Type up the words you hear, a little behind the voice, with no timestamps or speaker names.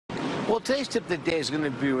Well, today's tip of the day is going to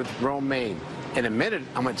be with romaine. In a minute,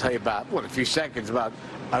 I'm going to tell you about, well, in a few seconds, about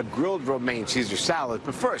a grilled romaine Caesar salad.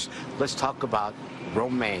 But first, let's talk about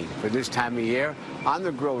romaine. For this time of year, on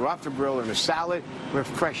the grill, or off the grill, in a salad,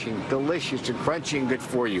 refreshing, delicious, and crunchy, and good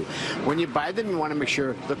for you. When you buy them, you want to make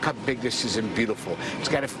sure, look how big this is and beautiful. It's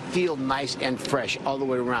got to feel nice and fresh all the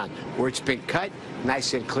way around. Where it's been cut,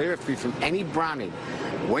 nice and clear, free from any browning.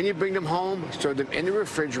 When you bring them home, store them in the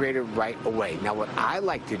refrigerator right away. Now, what I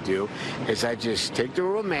like to do is I just take the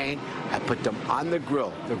romaine, I put them on the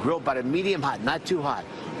grill about a medium hot, not too hot.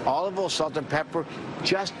 Olive oil, salt, and pepper,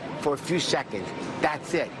 just for a few seconds.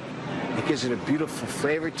 That's it. It gives it a beautiful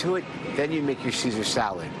flavor to it. Then you make your Caesar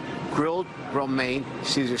salad. Grilled romaine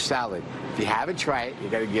Caesar salad. If you haven't tried it, you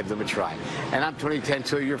got to give them a try. And I'm Tony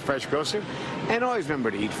Tanillo, your fresh grocer. And always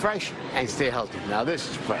remember to eat fresh and stay healthy. Now, this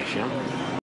is fresh, you know?